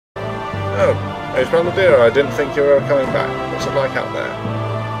Oh, it's Baldur. I didn't think you were ever coming back. What's it like out there?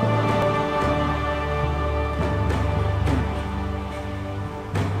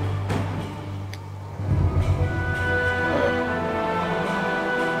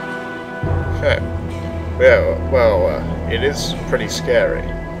 Oh. Okay. Yeah, well, it is pretty scary.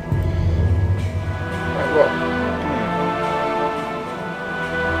 Like what?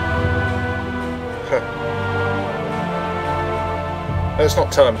 Let's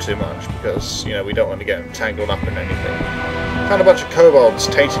not tell him too much, because, you know, we don't want to get him tangled up in anything. Found a bunch of kobolds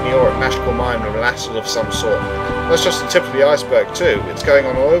tainting the ore at magical mine with an acid of some sort. That's just the tip of the iceberg, too. It's going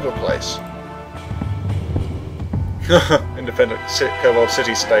on all over the place. Independent kobold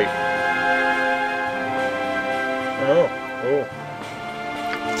city-state. Oh.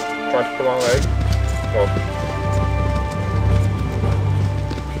 Trying to pull our leg. God.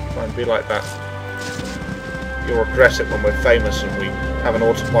 Try and be like that. You'll regret it when we're famous and we have an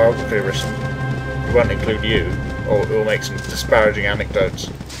autobiography written. We won't include you, or we'll make some disparaging anecdotes.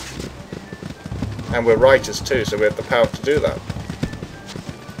 And we're writers too, so we have the power to do that.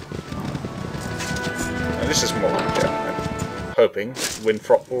 And this is more like, I'm hoping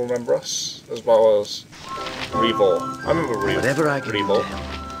Winthrop will remember us, as well as Revor. I remember Revor. Whatever I can do.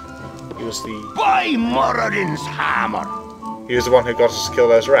 He was the... By Moradin's hammer! He was the one who got us to kill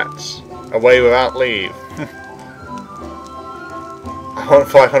those rats. Away without leave. I want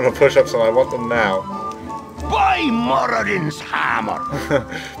 500 push-ups and I want them now. By Moradin's hammer!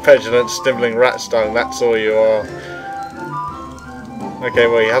 Petulant, stimbling rat stung, that's all you are. Okay,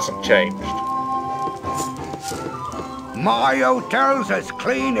 well, he hasn't changed. My hotel's as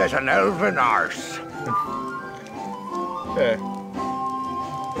clean as an elven arse. Okay.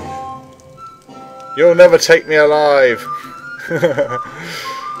 You'll never take me alive!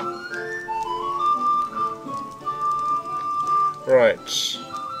 Right.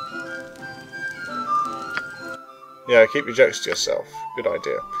 Yeah, keep your jokes to yourself. Good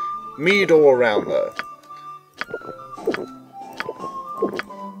idea. Mead all around, though.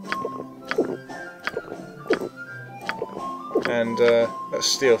 And, let's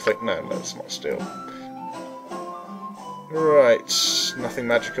steal thing. No, let's not steal. Right. Nothing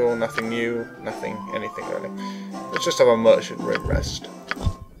magical, nothing new, nothing, anything really. Let's just have a merchant room rest.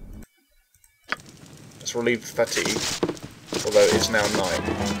 Let's relieve fatigue. Although it is now 9.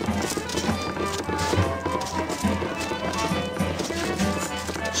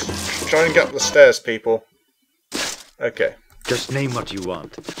 Try and get up the stairs, people. Okay. Just name what you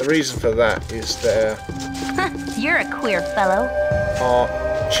want. The reason for that is there You're a queer fellow. are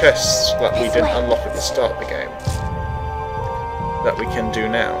chests that we didn't unlock at the start of the game that we can do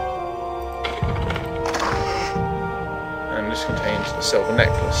now. And this contains a silver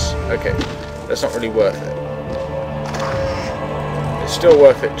necklace. Okay, that's not really worth it. It's still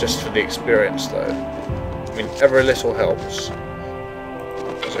worth it just for the experience, though. I mean, every little helps,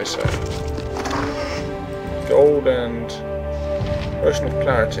 as I say. Gold and Ocean of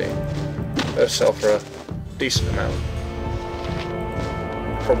Clarity. They'll sell for a decent amount.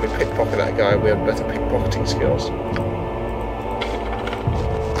 Probably pickpocket that guy. We have better pickpocketing skills.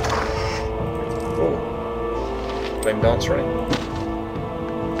 Oh, flame dance ring.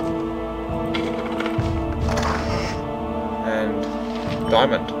 And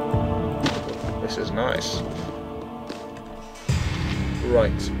diamond. This is nice.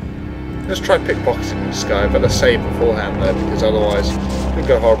 Right. Let's try pickpocketing this guy. Better save beforehand though, because otherwise it could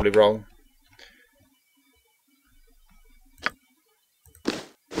go horribly wrong.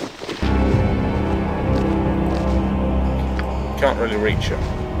 Can't really reach him.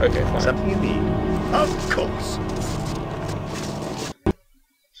 Okay, fine. Something you need? Of course.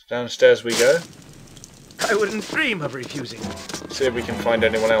 So downstairs we go. I wouldn't dream of refusing. See if we can find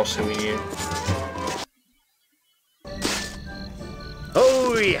anyone else who we knew.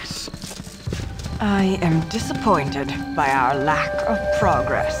 Oh, yes. I am disappointed by our lack of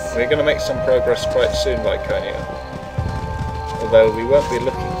progress. We're going to make some progress quite soon, Viconia. Although we won't be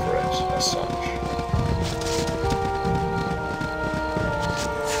looking for it as such.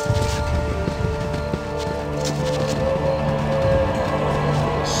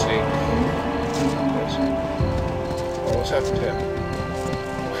 Let's see. Oh, what's happened here?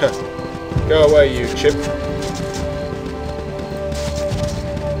 Go away, you chip.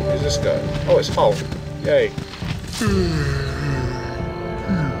 Where's this go? Oh, it's Hull. Yay.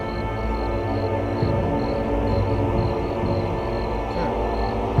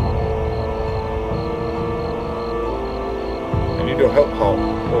 And you do help Hull.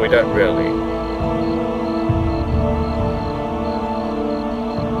 Well, we don't really.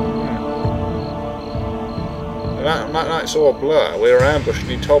 And that night's all a blur. We were ambushed and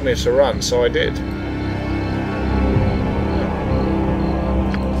he told me to run, so I did.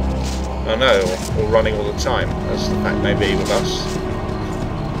 I know, we're running all the time, as the fact may be with us.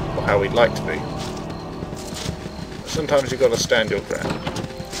 Or how we'd like to be. Sometimes you've got to stand your ground,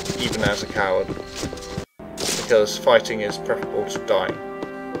 even as a coward. Because fighting is preferable to dying.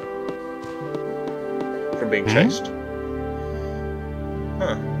 From being chased.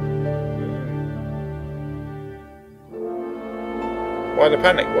 Huh. Why the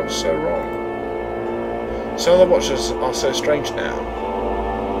panic? What's so wrong? Some of the watchers are so strange now.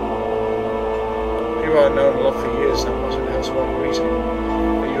 People I've known and loved for years now must have had one greeting.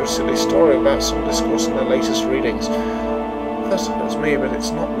 They use a silly story about some discourse in their latest readings. First it was me, but it's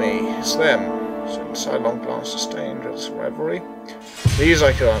not me, it's them. So in sidelong glance sustained its reverie. These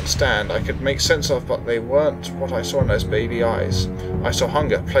I could understand, I could make sense of, but they weren't what I saw in those baby eyes. I saw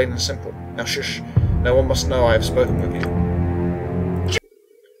hunger, plain and simple. Now shush, no one must know I have spoken with you.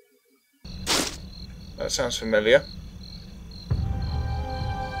 That sounds familiar.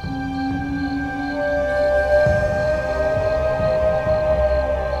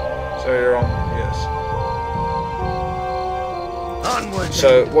 So you're on, yes. Onward.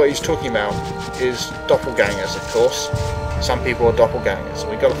 So what he's talking about is doppelgangers, of course. Some people are doppelgangers,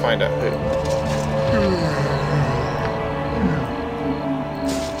 and we've got to find out who.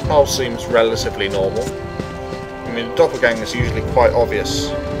 All seems relatively normal. I mean, doppelgangers are usually quite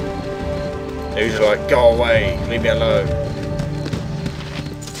obvious. They're usually like, go away, leave me alone.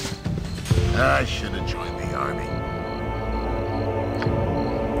 I should have joined the army.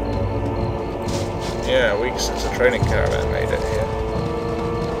 Yeah, weeks since the training caravan made it here.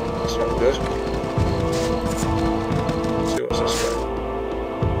 That's not good. Let's see what's this way.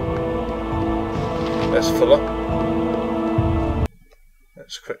 There's Fuller.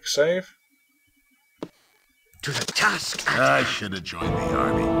 Let's quick save. To the task. I should have joined the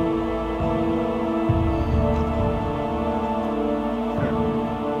army.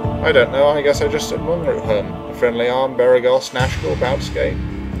 I don't know, I guess I just took one route home. A friendly arm, Beragos, Nashville, Bounce-Gate.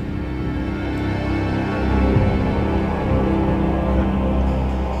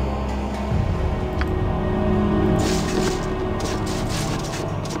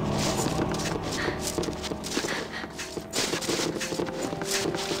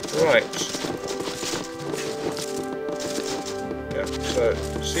 Right. Yeah, so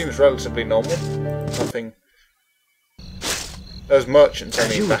it seems relatively normal. Nothing. Those merchants, I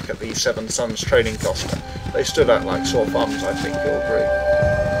mean, back at the Seven Sons trading coster, they stood out like sore thumbs, I think you'll agree.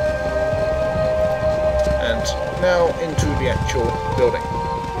 And now into the actual building.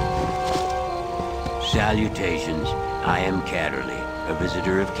 Salutations. I am Catterley, a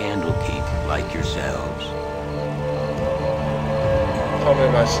visitor of Candlekeep, like yourselves. Pardon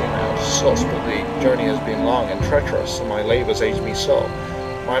if I seem out of sorts, but the journey has been long and treacherous, and my labours age me so.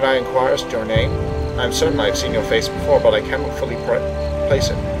 Might I inquire as to your name? I am certain I have seen your face before, but I cannot fully place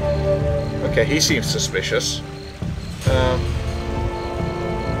it. Okay, he seems suspicious. Right.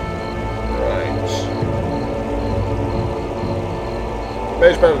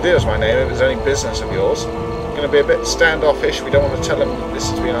 Mage Baldur is my name, if it's any business of yours. I'm going to be a bit standoffish. We don't want to tell him that this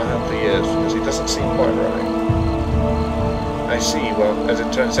has been our home for years, because he doesn't seem quite right. I see. Well, as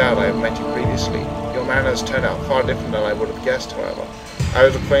it turns out, I have met you previously. Your manners turned out far different than I would have guessed, however. I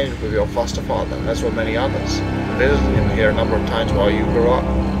was acquainted with your foster father, as were many others, and visited him here a number of times while you grew up.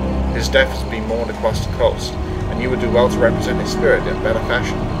 His death has been mourned across the coast, and you would do well to represent his spirit in better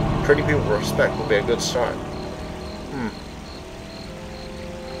fashion. Treating people with respect will be a good start.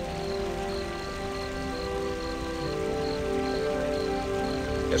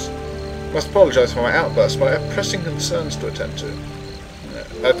 Yes. Must apologise for my outburst, but I have pressing concerns to attend to.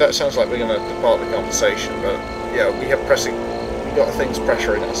 That sounds like we're going to depart the conversation, but yeah, we have got things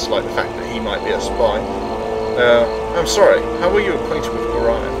pressuring us, like the fact that he might be a spy. I'm sorry, how were you acquainted with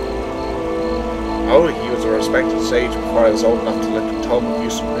Gorion? Oh, he was a respected sage before I was old enough to lift a tome of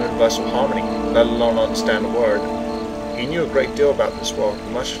use of universal harmony, let alone understand a word. He knew a great deal about this world,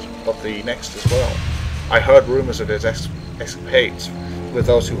 and much of the next as well. I heard rumours of his escapades with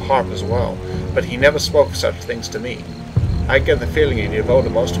those who harp as well, but he never spoke of such things to me. I get the feeling he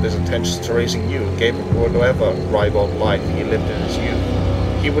devoted most of his attentions to raising you and gave him whatever ribald life he lived in his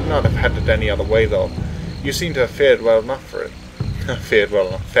youth. He would not have had it any other way, though. You seem to have fared well enough for it. fared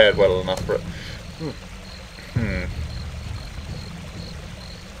well enough for it.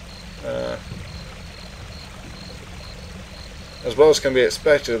 As well as can be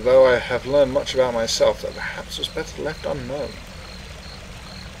expected, though I have learned much about myself that perhaps was better left unknown.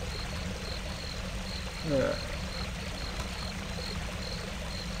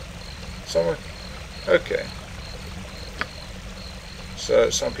 Somewhere. Okay.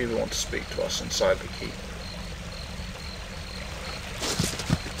 So some people want to speak to us inside the keep.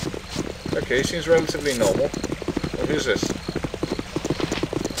 Okay, he seems relatively normal. Well, who's this?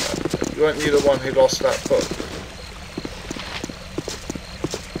 You weren't you the one who lost that book?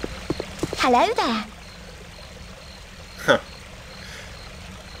 Hello there. Huh.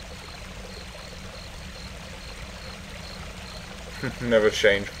 Never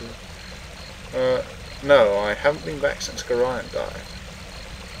changed. No, I haven't been back since Gorion died.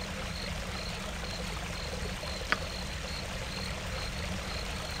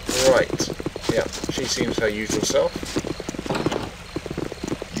 Right. Yeah, she seems her usual self.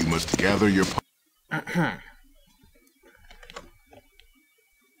 You must gather your... A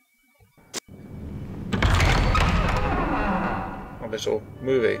little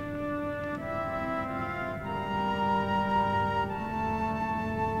movie.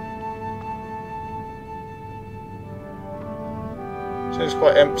 Seems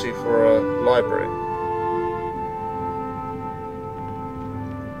quite empty for a library.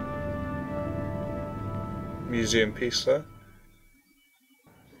 Museum piece though.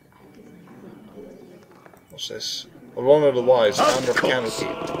 What's this? Along of the Wise, founder of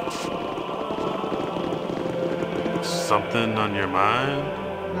Candlekeep. Something on your mind?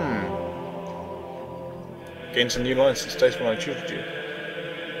 Gained some new lines since days when I tutored you.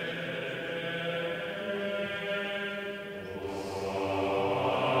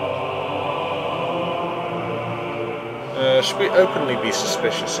 Should we openly be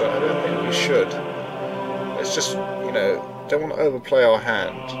suspicious? I don't think we should. It's just, you know, don't want to overplay our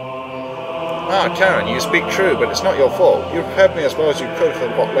hand. Ah, Karen, you speak true, but it's not your fault. You prepared me as well as you could for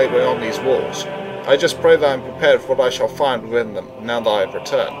what lay beyond these walls. I just pray that I am prepared for what I shall find within them, now that I have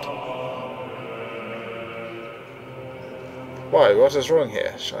returned. Why, what is wrong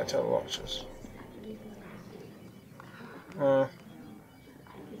here? Shall I tell the Watchers?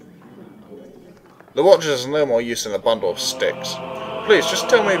 The Watchers are no more use than a bundle of sticks. Please, just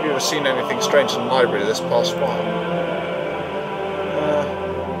tell me if you've seen anything strange in the library this past while.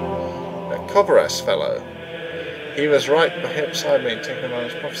 That Coveress fellow. He was right beside me, taking on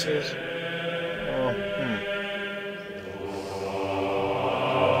his prophecies.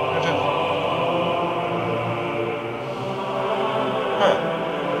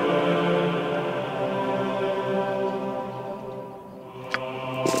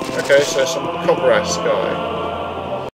 Okay, so some Coveress guy.